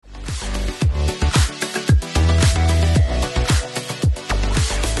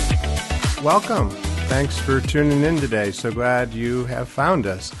welcome. Thanks for tuning in today. So glad you have found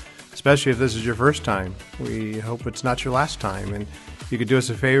us, especially if this is your first time. We hope it's not your last time. And you could do us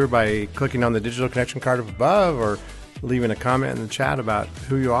a favor by clicking on the digital connection card up above or leaving a comment in the chat about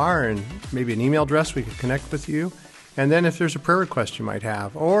who you are and maybe an email address we could connect with you. And then if there's a prayer request you might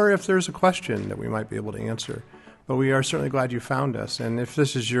have, or if there's a question that we might be able to answer. But we are certainly glad you found us. And if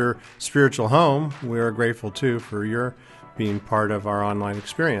this is your spiritual home, we are grateful too for your being part of our online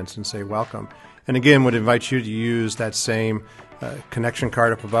experience and say welcome. And again, would invite you to use that same connection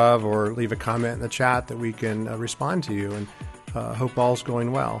card up above or leave a comment in the chat that we can respond to you, and hope all's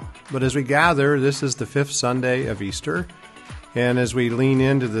going well. But as we gather, this is the fifth Sunday of Easter. And as we lean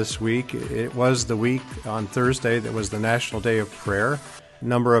into this week, it was the week on Thursday that was the National Day of Prayer. A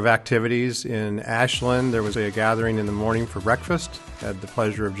number of activities in Ashland. There was a gathering in the morning for breakfast. Had the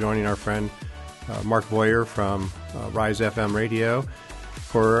pleasure of joining our friend Mark Boyer from Rise FM Radio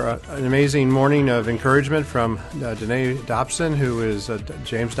for an amazing morning of encouragement from Danae Dobson, who is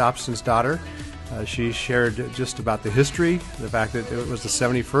James Dobson's daughter. She shared just about the history, the fact that it was the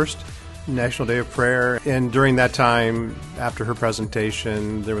 71st National Day of Prayer. And during that time, after her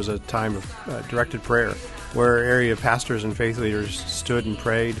presentation, there was a time of directed prayer where area pastors and faith leaders stood and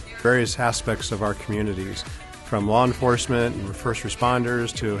prayed various aspects of our communities, from law enforcement and first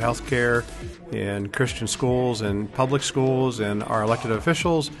responders to healthcare and Christian schools and public schools and our elected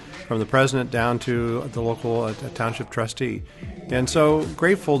officials, from the president down to the local township trustee. And so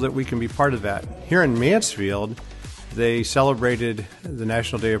grateful that we can be part of that. Here in Mansfield, they celebrated the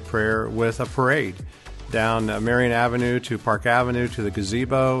National Day of Prayer with a parade down Marion Avenue to Park Avenue to the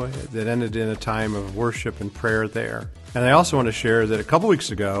gazebo that ended in a time of worship and prayer there. And I also want to share that a couple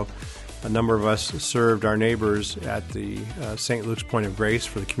weeks ago, a number of us served our neighbors at the St. Luke's Point of Grace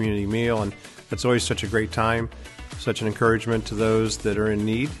for the community meal, and it's always such a great time, such an encouragement to those that are in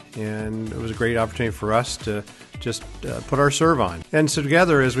need, and it was a great opportunity for us to just put our serve on. And so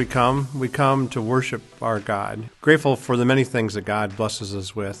together as we come to worship our God, grateful for the many things that God blesses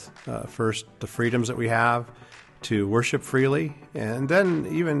us with. First, the freedoms that we have to worship freely, and then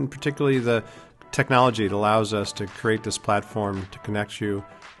even particularly the technology that allows us to create this platform to connect you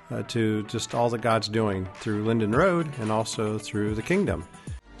to just all that God's doing through Linden Road and also through the Kingdom.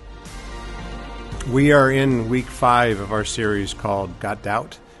 We are in week 5 of our series called Got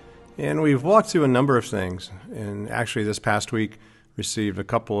Doubt, and we've walked through a number of things. And actually this past week received a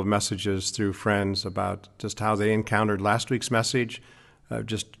couple of messages through friends about just how they encountered last week's message,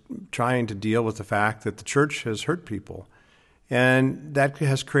 just trying to deal with the fact that the church has hurt people. And that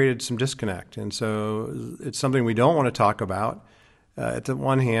has created some disconnect. And so it's something we don't want to talk about. At the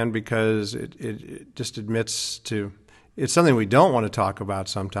one hand, because it just admits to, it's something we don't want to talk about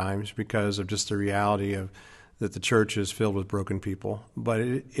sometimes because of just the reality of that the church is filled with broken people. But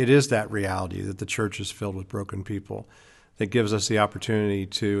it is that reality that the church is filled with broken people that gives us the opportunity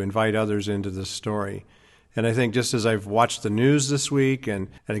to invite others into this story. And I think just as I've watched the news this week, and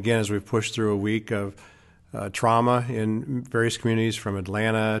again, as we've pushed through a week of trauma in various communities from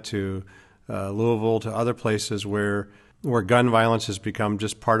Atlanta to Louisville to other places where gun violence has become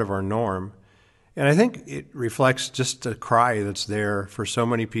just part of our norm. And I think it reflects just a cry that's there for so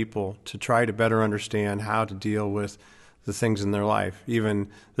many people to try to better understand how to deal with the things in their life.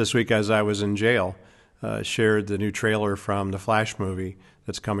 Even this week as I was in jail, shared the new trailer from the Flash movie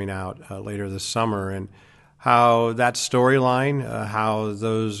that's coming out later this summer, and how that storyline, how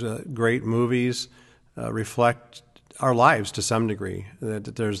those great movies reflect our lives to some degree.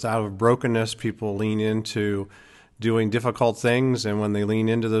 That there's out of brokenness, people lean into doing difficult things, and when they lean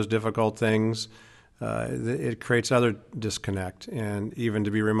into those difficult things, it creates other disconnect. And even to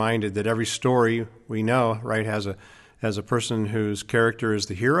be reminded that every story we know, right, has a person whose character is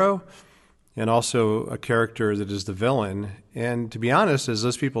the hero, and also a character that is the villain. And to be honest, as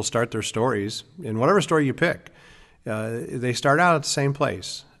those people start their stories, in whatever story you pick, they start out at the same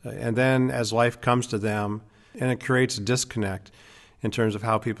place. And then as life comes to them, and it creates a disconnect in terms of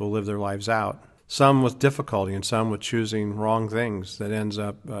how people live their lives out. Some with difficulty and some with choosing wrong things that ends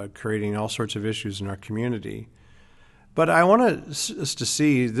up creating all sorts of issues in our community. But I want us to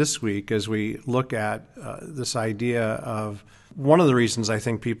see this week as we look at this idea of one of the reasons I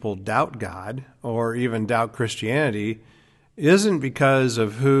think people doubt God or even doubt Christianity isn't because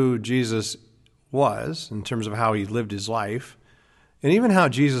of who Jesus was in terms of how he lived his life, and even how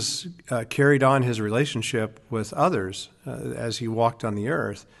Jesus carried on his relationship with others as he walked on the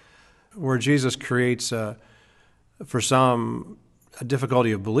earth, where Jesus creates, for some, a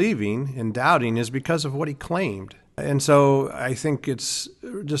difficulty of believing and doubting is because of what he claimed. And so I think it's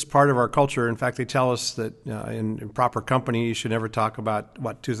just part of our culture. In fact, they tell us that in proper company, you should never talk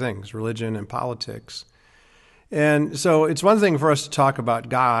about, two things, religion and politics. And so it's one thing for us to talk about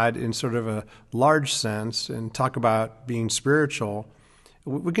God in sort of a large sense and talk about being spiritual.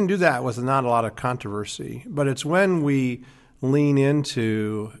 We can do that with not a lot of controversy. But it's when we lean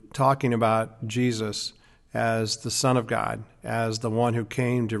into talking about Jesus as the Son of God, as the one who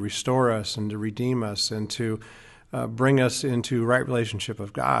came to restore us and to redeem us and to bring us into right relationship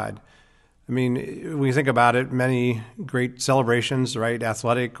with God. I mean, when you think about it, many great celebrations, right,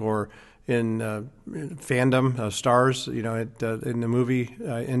 athletic or in fandom, stars, in the movie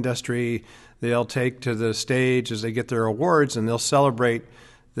industry, they'll take to the stage as they get their awards and they'll celebrate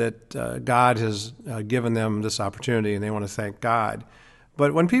that God has given them this opportunity and they want to thank God.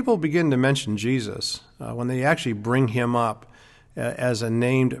 But when people begin to mention Jesus, when they actually bring him up as a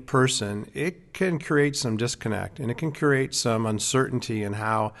named person, it can create some disconnect and it can create some uncertainty in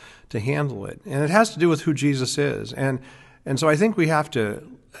how to handle it. And it has to do with who Jesus is. And so I think we have to,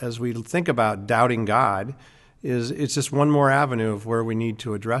 as we think about doubting God, it's just one more avenue of where we need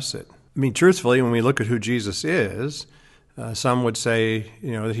to address it. I mean, truthfully, when we look at who Jesus is, some would say,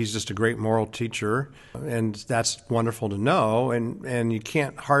 that he's just a great moral teacher, and that's wonderful to know, and you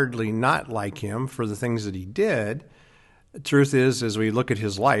can't hardly not like him for the things that he did. The truth is, as we look at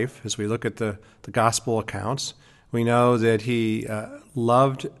his life, as we look at the gospel accounts, we know that he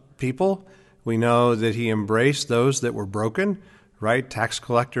loved people. We know that he embraced those that were broken, right? Tax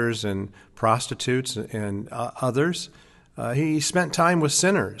collectors and prostitutes and others. He spent time with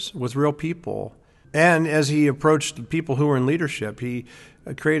sinners, with real people. And as he approached the people who were in leadership, he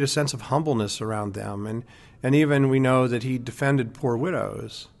created a sense of humbleness around them. And even we know that he defended poor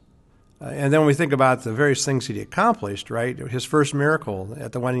widows. And then when we think about the various things that he accomplished, right, his first miracle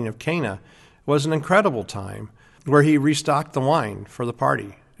at the wedding of Cana was an incredible time where he restocked the wine for the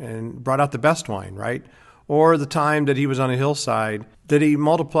party and brought out the best wine, right? Or the time that he was on a hillside that he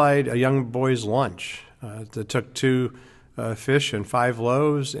multiplied a young boy's lunch that took 2 fish and 5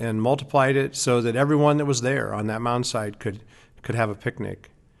 loaves and multiplied it so that everyone that was there on that mountainside could have a picnic.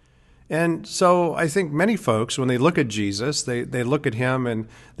 And so I think many folks, when they look at Jesus, they look at him and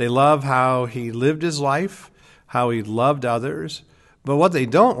they love how he lived his life, how he loved others. But what they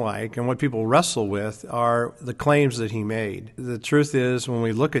don't like and what people wrestle with are the claims that he made. The truth is, when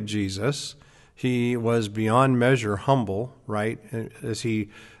we look at Jesus, he was beyond measure humble, right? As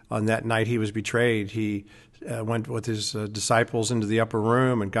on that night he was betrayed, he went with his disciples into the upper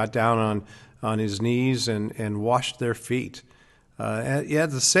room and got down on his knees and washed their feet.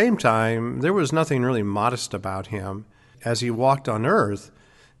 At the same time, there was nothing really modest about him. As he walked on earth,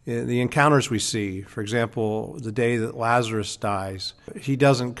 the encounters we see, for example, the day that Lazarus dies, he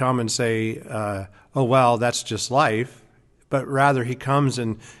doesn't come and say, oh, well, that's just life, but rather he comes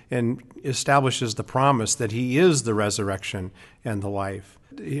and establishes the promise that he is the resurrection and the life.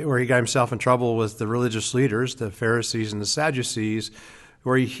 Where he got himself in trouble with the religious leaders, the Pharisees and the Sadducees,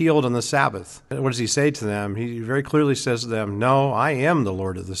 where he healed on the Sabbath. What does he say to them? He very clearly says to them, no, I am the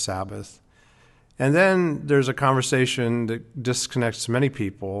Lord of the Sabbath. And then there's a conversation that disconnects many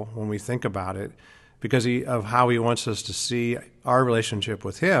people when we think about it because of how he wants us to see our relationship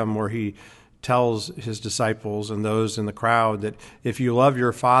with him, where he tells his disciples and those in the crowd that if you love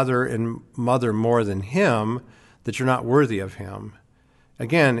your father and mother more than him, that you're not worthy of him.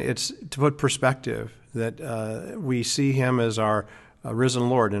 Again, it's to put perspective that we see him as our risen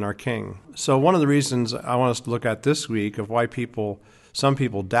Lord and our King. So one of the reasons I want us to look at this week of why some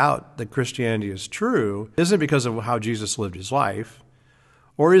people doubt that Christianity is true isn't because of how Jesus lived his life,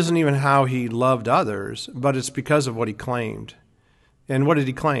 or isn't even how he loved others, but it's because of what he claimed. And what did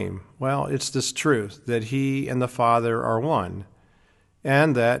he claim? Well, it's this truth that he and the Father are one.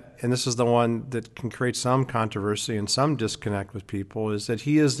 And this is the one that can create some controversy and some disconnect with people, is that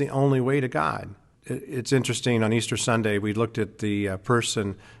he is the only way to God. It's interesting, on Easter Sunday, we looked at the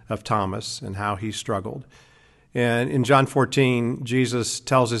person of Thomas and how he struggled. And in John 14, Jesus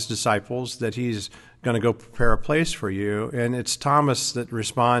tells his disciples that he's going to go prepare a place for you. And it's Thomas that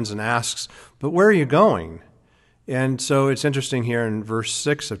responds and asks, but where are you going? And so it's interesting here in verse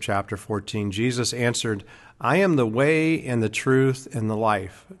 6 of chapter 14, Jesus answered, I am the way and the truth and the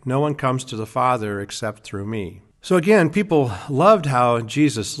life. No one comes to the Father except through me. So again, people loved how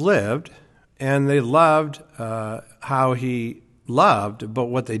Jesus lived, and they loved how he loved, but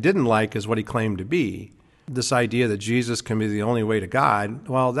what they didn't like is what he claimed to be. This idea that Jesus can be the only way to God,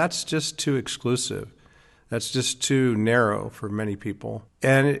 well, that's just too exclusive. That's just too narrow for many people.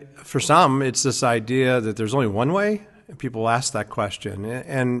 And for some, it's this idea that there's only one way, People ask that question,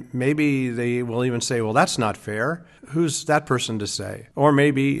 and maybe they will even say, well, that's not fair. Who's that person to say? Or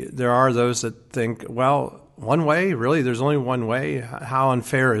maybe there are those that think, well, one way? Really? There's only one way? How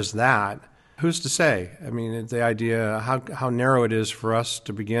unfair is that? Who's to say? I mean, the idea, how narrow it is for us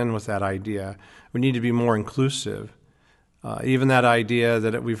to begin with that idea. We need to be more inclusive. Even that idea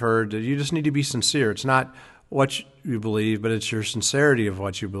that we've heard, that you just need to be sincere. It's not what you believe, but it's your sincerity of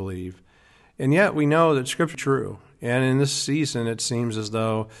what you believe. And yet we know that Scripture is true. And in this season, it seems as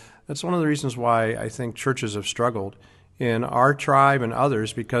though that's one of the reasons why I think churches have struggled in our tribe and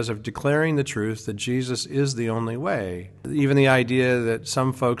others, because of declaring the truth that Jesus is the only way. Even the idea that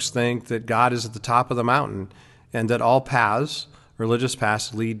some folks think that God is at the top of the mountain and that all paths, religious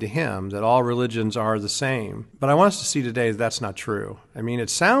paths, lead to him, that all religions are the same. But I want us to see today that that's not true. I mean, it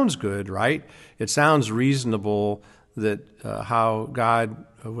sounds good, right? It sounds reasonable that how God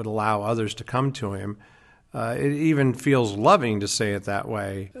would allow others to come to him. It even feels loving to say it that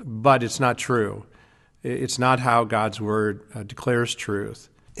way, but it's not true. It's not how God's Word declares truth.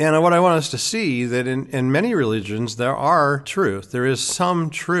 And what I want us to see, that in many religions there are truth. There is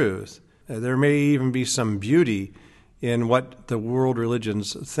some truth. There may even be some beauty in what the world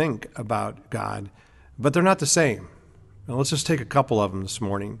religions think about God, but they're not the same. Now, let's just take a couple of them this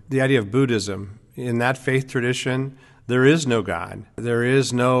morning. The idea of Buddhism. In that faith tradition, there is no God. There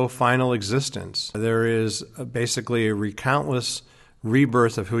is no final existence. There is basically a recountless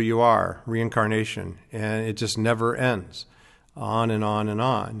rebirth of who you are, reincarnation, and it just never ends, on and on and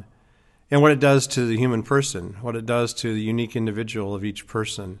on. And what it does to the human person, what it does to the unique individual of each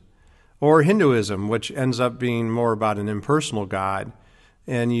person. Or Hinduism, which ends up being more about an impersonal God,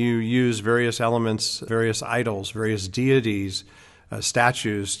 and you use various elements, various idols, various deities,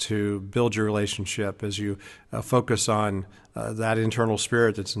 statues to build your relationship as you focus on that internal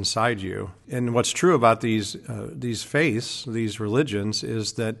spirit that's inside you. And what's true about these faiths, these religions,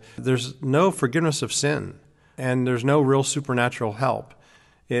 is that there's no forgiveness of sin, and there's no real supernatural help.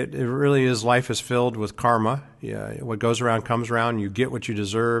 It really is, life is filled with karma. Yeah, what goes around comes around. You get what you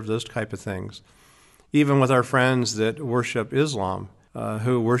deserve, those type of things. Even with our friends that worship Islam,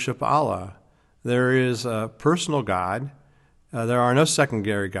 who worship Allah, there is a personal God. There are no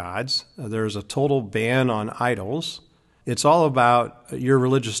secondary gods. There's a total ban on idols. It's all about your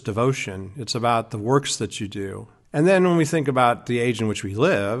religious devotion. It's about the works that you do. And then when we think about the age in which we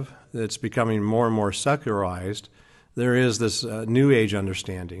live, that's becoming more and more secularized, there is this New Age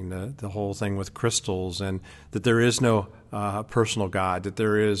understanding, the whole thing with crystals, and that there is no personal God, that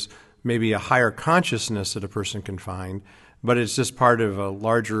there is maybe a higher consciousness that a person can find, but it's just part of a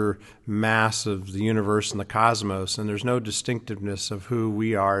larger mass of the universe and the cosmos, and there's no distinctiveness of who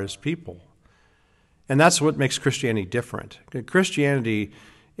we are as people. And that's what makes Christianity different. Christianity,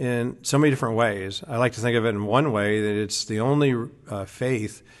 in so many different ways, I like to think of it in one way, that it's the only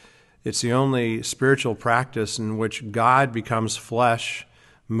faith, it's the only spiritual practice in which God becomes flesh,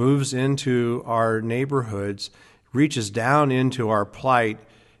 moves into our neighborhoods, reaches down into our plight,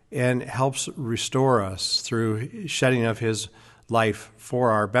 and helps restore us through shedding of his life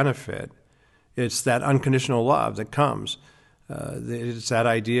for our benefit. It's that unconditional love that comes. It's that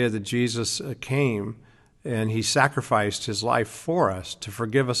idea that Jesus came and he sacrificed his life for us to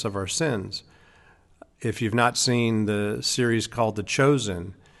forgive us of our sins. If you've not seen the series called The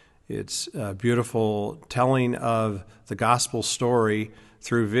Chosen, it's a beautiful telling of the gospel story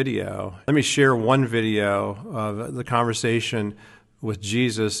through video. Let me share one video of the conversation with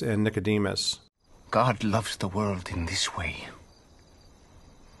Jesus and Nicodemus. God loves the world in this way,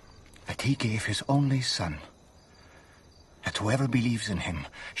 that he gave his only Son, that whoever believes in him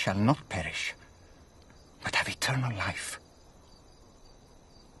shall not perish, but have eternal life.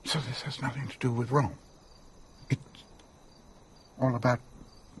 So this has nothing to do with Rome. It's all about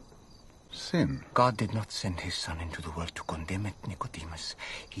sin. God did not send his Son into the world to condemn it, Nicodemus.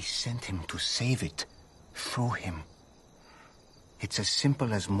 He sent him to save it through him. It's as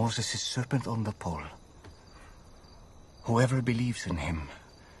simple as Moses' serpent on the pole. Whoever believes in him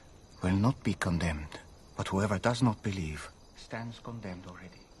will not be condemned, but whoever does not believe stands condemned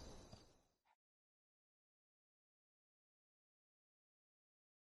already.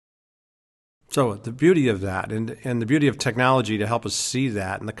 So the beauty of that, and the beauty of technology to help us see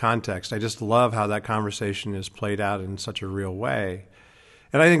that in the context, I just love how that conversation is played out in such a real way.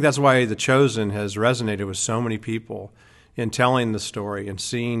 And I think that's why The Chosen has resonated with so many people in telling the story and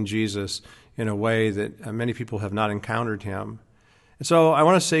seeing Jesus in a way that many people have not encountered him. And so I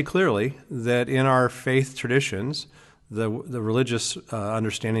want to say clearly that in our faith traditions, the religious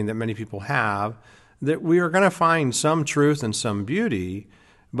understanding that many people have, that we are going to find some truth and some beauty,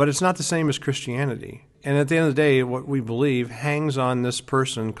 but it's not the same as Christianity. And at the end of the day, what we believe hangs on this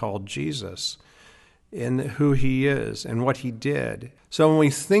person called Jesus and who he is and what he did. So when we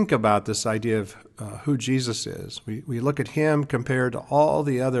think about this idea of who Jesus is, we look at him compared to all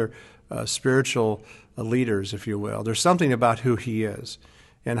the other spiritual leaders, if you will. There's something about who he is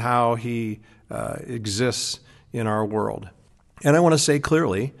and how he exists in our world. And I want to say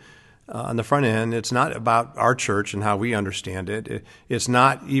clearly, on the front end, it's not about our church and how we understand it. It's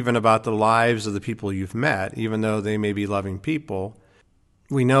not even about the lives of the people you've met, even though they may be loving people.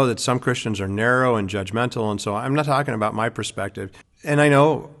 We know that some Christians are narrow and judgmental, and so I'm not talking about my perspective. And I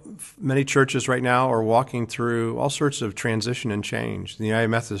know many churches right now are walking through all sorts of transition and change. The United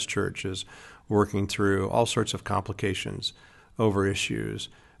Methodist Church is working through all sorts of complications over issues.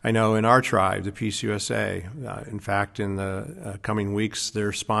 I know in our tribe, the Peace USA, in fact, in the coming weeks,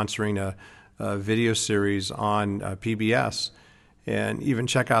 they're sponsoring a video series on PBS. And even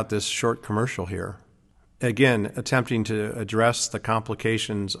check out this short commercial here. Again, attempting to address the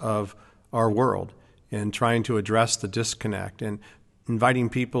complications of our world and trying to address the disconnect and inviting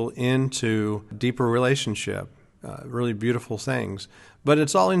people into deeper relationship, really beautiful things. But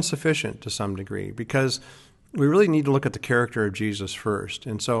it's all insufficient to some degree because we really need to look at the character of Jesus first.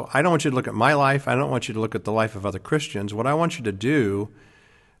 And so I don't want you to look at my life. I don't want you to look at the life of other Christians. What I want you to do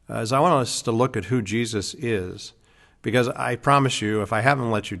is I want us to look at who Jesus is, because I promise you, if I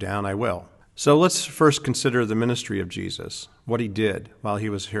haven't let you down, I will. So let's first consider the ministry of Jesus, what he did while he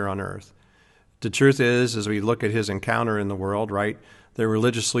was here on earth. The truth is, as we look at his encounter in the world, right, the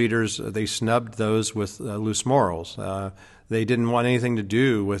religious leaders, they snubbed those with loose morals. They didn't want anything to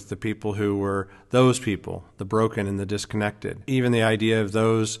do with the people who were those people, the broken and the disconnected. Even the idea of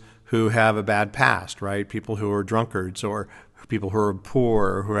those who have a bad past, right? People who are drunkards or people who are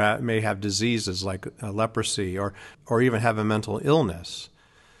poor or who may have diseases like leprosy or even have a mental illness.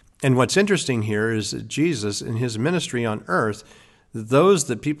 And what's interesting here is that Jesus, in his ministry on earth, those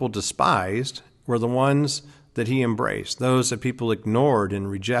that people despised were the ones that he embraced. Those that people ignored and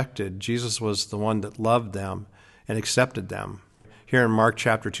rejected, Jesus was the one that loved them and accepted them. Here in Mark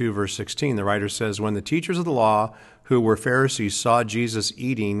chapter 2, verse 16, the writer says, "When the teachers of the law, who were Pharisees, saw Jesus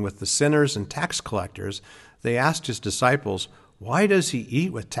eating with the sinners and tax collectors, they asked his disciples, 'Why does he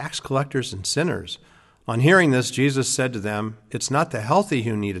eat with tax collectors and sinners?' On hearing this, Jesus said to them, 'It's not the healthy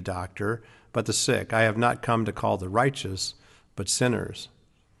who need a doctor, but the sick. I have not come to call the righteous, but sinners.'"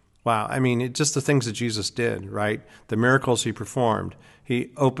 Wow, I mean, it's just the things that Jesus did, right? The miracles he performed. He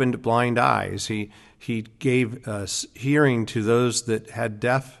opened blind eyes. He gave hearing to those that had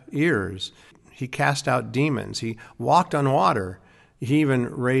deaf ears. He cast out demons. He walked on water. He even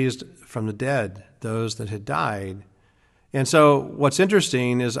raised from the dead those that had died. And so what's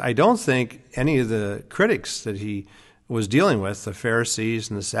interesting is I don't think any of the critics that he was dealing with, the Pharisees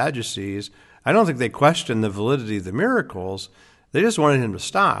and the Sadducees, I don't think they questioned the validity of the miracles. They just wanted him to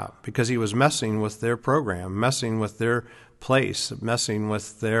stop because he was messing with their program, messing with their place, messing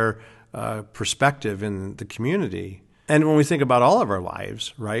with their perspective in the community. And when we think about all of our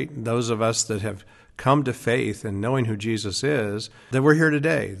lives, right, those of us that have come to faith and knowing who Jesus is, that we're here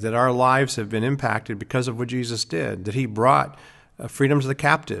today, that our lives have been impacted because of what Jesus did, that he brought freedom to the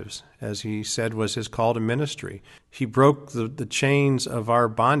captives, as he said was his call to ministry. He broke the chains of our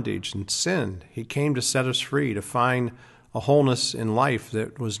bondage and sin. He came to set us free, to find a wholeness in life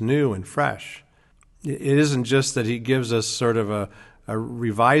that was new and fresh. It isn't just that he gives us sort of a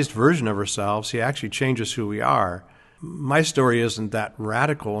revised version of ourselves. He actually changes who we are. My story isn't that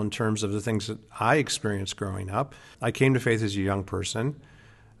radical in terms of the things that I experienced growing up. I came to faith as a young person,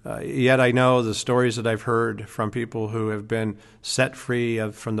 yet I know the stories that I've heard from people who have been set free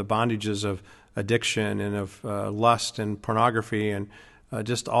from the bondages of addiction and of lust and pornography and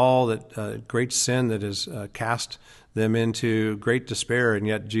just all that great sin that has cast them into great despair, and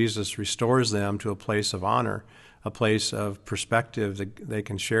yet Jesus restores them to a place of honor, a place of perspective that they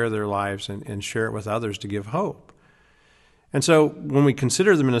can share their lives and share it with others to give hope. And so when we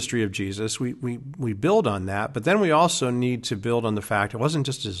consider the ministry of Jesus, we build on that, but then we also need to build on the fact it wasn't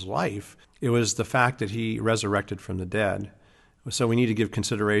just his life, it was the fact that he resurrected from the dead. So we need to give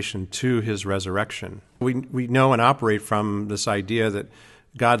consideration to his resurrection. We know and operate from this idea that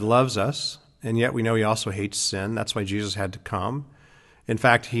God loves us, and yet we know he also hates sin. That's why Jesus had to come. In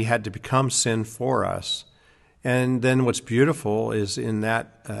fact, he had to become sin for us. And then what's beautiful is in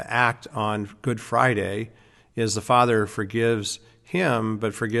that act on Good Friday is the Father forgives him,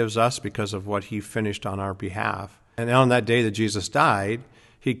 but forgives us because of what he finished on our behalf. And on that day that Jesus died,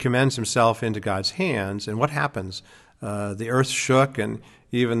 he commends himself into God's hands. And what happens? The earth shook, and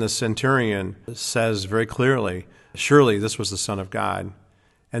even the centurion says very clearly, surely this was the Son of God.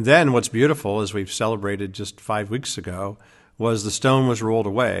 And then what's beautiful, as we've celebrated just 5 weeks ago, was the stone was rolled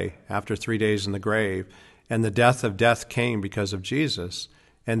away after 3 days in the grave, and the death of death came because of Jesus.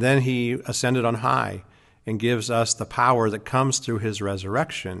 And then he ascended on high and gives us the power that comes through his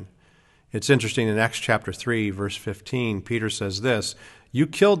resurrection. It's interesting, in Acts chapter 3, verse 15, Peter says this, "You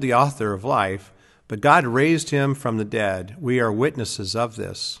killed the author of life, but God raised him from the dead. We are witnesses of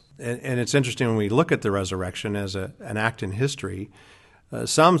this." And it's interesting when we look at the resurrection as an act in history.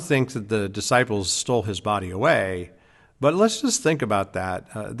 Some think that the disciples stole his body away, but let's just think about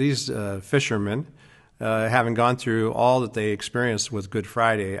that. These fishermen, having gone through all that they experienced with Good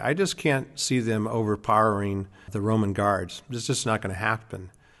Friday, I just can't see them overpowering the Roman guards. It's just not going to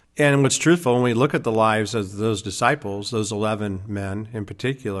happen. And what's truthful, when we look at the lives of those disciples, those 11 men in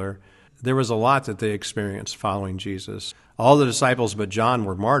particular, there was a lot that they experienced following Jesus. All the disciples but John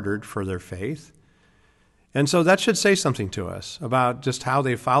were martyred for their faith. And so that should say something to us about just how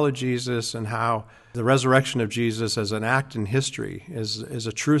they followed Jesus and how the resurrection of Jesus as an act in history is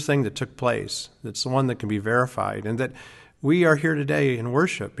a true thing that took place. It's the one that can be verified, and that we are here today in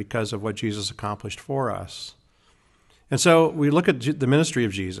worship because of what Jesus accomplished for us. And so we look at the ministry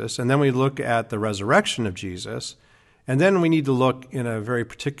of Jesus, and then we look at the resurrection of Jesus, and then we need to look in a very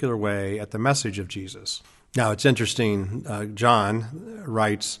particular way at the message of Jesus. Now, it's interesting, John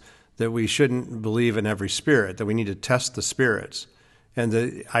writes that we shouldn't believe in every spirit, that we need to test the spirits, and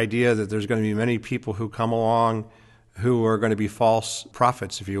the idea that there's going to be many people who come along who are going to be false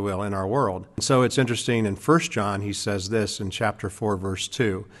prophets, if you will, in our world. And so it's interesting, in 1 John, he says this in chapter 4, verse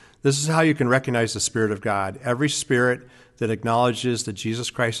 2, "This is how you can recognize the Spirit of God. Every spirit that acknowledges that Jesus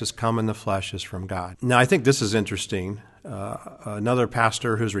Christ has come in the flesh is from God." Now, I think this is interesting. Another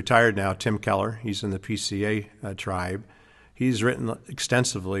pastor who's retired now, Tim Keller, he's in the PCA tribe. He's written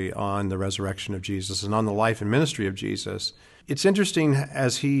extensively on the resurrection of Jesus and on the life and ministry of Jesus. It's interesting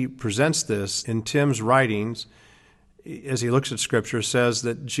as he presents this in Tim's writings, as he looks at Scripture, says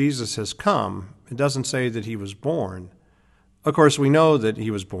that Jesus has come. It doesn't say that he was born. Of course, we know that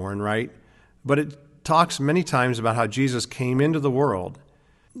he was born, right? But it talks many times about how Jesus came into the world,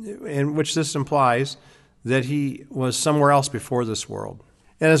 in which this implies that he was somewhere else before this world.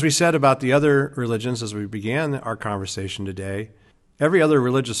 And as we said about the other religions as we began our conversation today, every other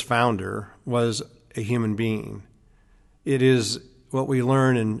religious founder was a human being. It is what we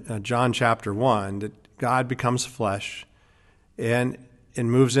learn in John chapter 1, that God becomes flesh and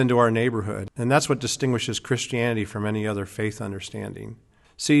moves into our neighborhood. And that's what distinguishes Christianity from any other faith understanding.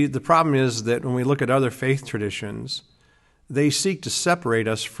 See, the problem is that when we look at other faith traditions, they seek to separate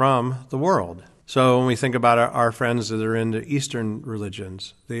us from the world. So when we think about our friends that are into Eastern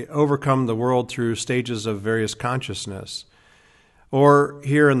religions, they overcome the world through stages of various consciousness. Or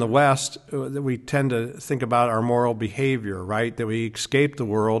here in the West, we tend to think about our moral behavior, right? That we escape the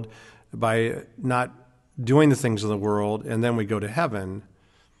world by not doing the things of the world, and then we go to heaven.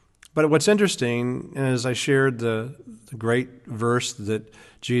 But what's interesting, and as I shared the great verse that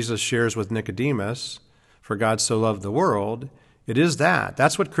Jesus shares with Nicodemus, "For God so loved the world," it is that.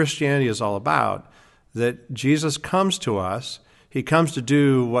 That's what Christianity is all about, that Jesus comes to us. He comes to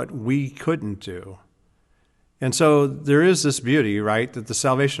do what we couldn't do. And so there is this beauty, right, that the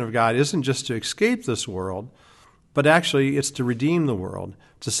salvation of God isn't just to escape this world, but actually it's to redeem the world,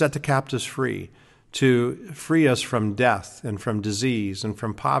 to set the captives free, to free us from death and from disease and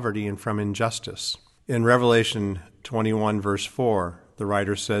from poverty and from injustice. In Revelation 21, verse 4, the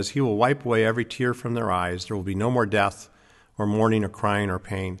writer says, "He will wipe away every tear from their eyes. There will be no more death or mourning or crying or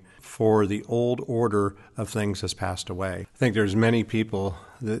pain, for the old order of things has passed away." I think there's many people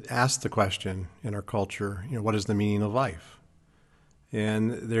that ask the question in our culture, what is the meaning of life?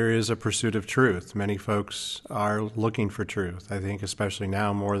 And there is a pursuit of truth. Many folks are looking for truth, I think, especially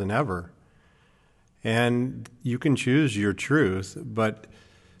now more than ever. And you can choose your truth, but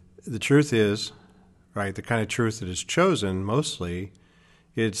the truth is, right, the kind of truth that is chosen mostly,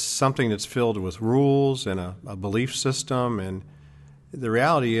 it's something that's filled with rules and a belief system. And the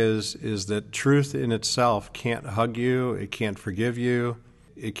reality is that truth in itself can't hug you, it can't forgive you,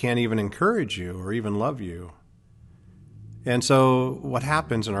 it can't even encourage you or even love you. And so what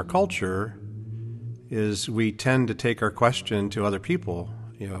happens in our culture is we tend to take our question to other people.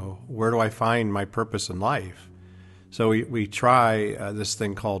 Where do I find my purpose in life? So we try this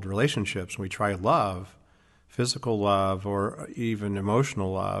thing called relationships. We try love, physical love, or even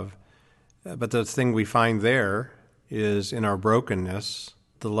emotional love. But the thing we find there is in our brokenness,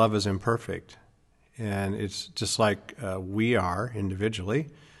 the love is imperfect. And it's just like we are individually.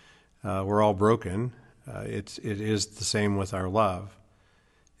 We're all broken. It is the same with our love.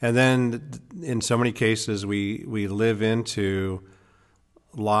 And then in so many cases, we live into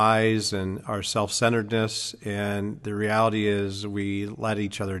lies and our self-centeredness, and the reality is we let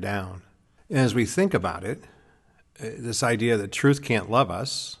each other down. And as we think about it, this idea that truth can't love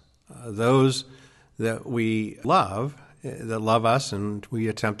us, those that we love, that love us and we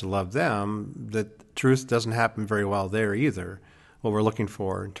attempt to love them, that truth doesn't happen very well there either, what we're looking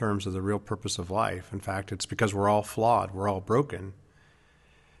for in terms of the real purpose of life. In fact, it's because we're all flawed, we're all broken.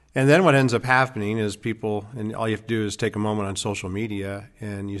 And then what ends up happening is people, and all you have to do is take a moment on social media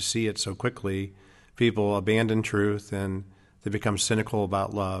and you see it so quickly, people abandon truth and they become cynical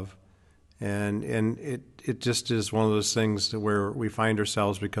about love. And it just is one of those things where we find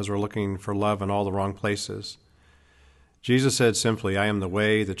ourselves because we're looking for love in all the wrong places. Jesus said simply, I am the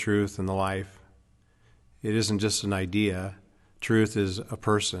way, the truth, and the life. It isn't just an idea. Truth is a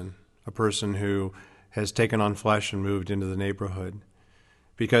person who has taken on flesh and moved into the neighborhood.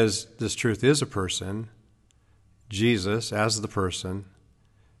 Because this truth is a person, Jesus, as the person,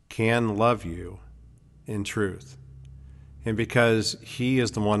 can love you in truth. And because he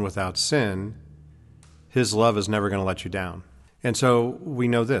is the one without sin, his love is never going to let you down. And so we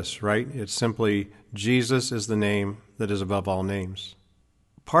know this, right? It's simply Jesus is the name that is above all names.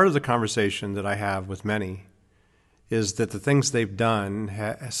 Part of the conversation that I have with many is that the things they've done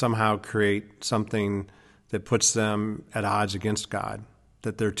somehow create something that puts them at odds against God,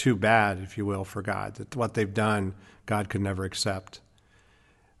 that they're too bad, if you will, for God, that what they've done, God could never accept.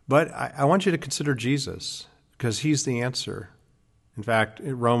 But I want you to consider Jesus, because he's the answer. In fact,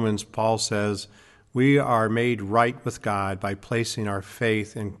 in Romans, Paul says, we are made right with God by placing our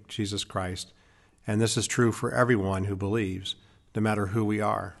faith in Jesus Christ. And this is true for everyone who believes, no matter who we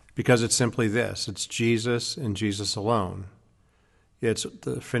are. Because it's simply this, it's Jesus and Jesus alone. It's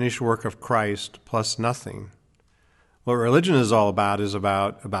the finished work of Christ plus nothing. What religion is all about is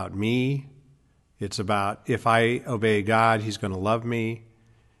about me. It's about if I obey God, he's going to love me.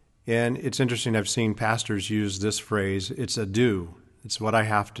 And it's interesting, I've seen pastors use this phrase, it's a do. It's what I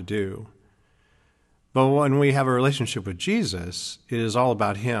have to do. But when we have a relationship with Jesus, it is all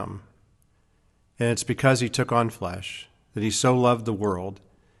about him. And it's because he took on flesh, that he so loved the world,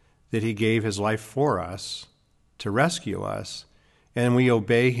 that he gave his life for us to rescue us, and we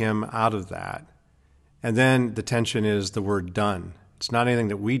obey him out of that. And then the tension is the word done. It's not anything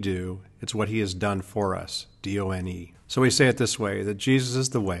that we do, it's what he has done for us, D-O-N-E. So we say it this way, that Jesus is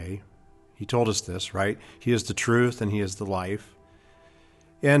the way. He told us this, right? He is the truth and he is the life.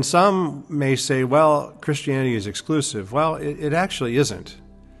 And some may say, well, Christianity is exclusive. Well, it actually isn't.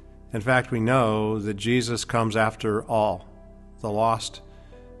 In fact, we know that Jesus comes after all, the lost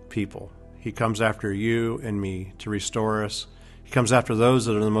people. He comes after you and me to restore us. He comes after those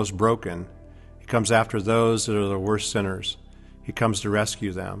that are the most broken. He comes after those that are the worst sinners. He comes to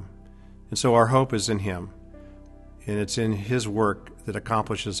rescue them. And so our hope is in him. And it's in his work that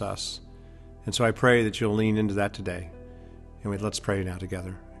accomplishes us. And so I pray that you'll lean into that today. And let's pray now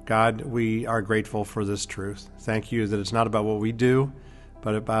together. God, we are grateful for this truth. Thank you that it's not about what we do,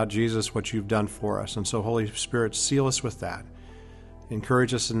 but about Jesus, what you've done for us. And so, Holy Spirit, seal us with that.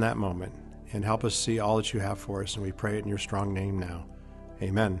 Encourage us in that moment and help us see all that you have for us. And we pray it in your strong name now.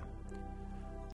 Amen.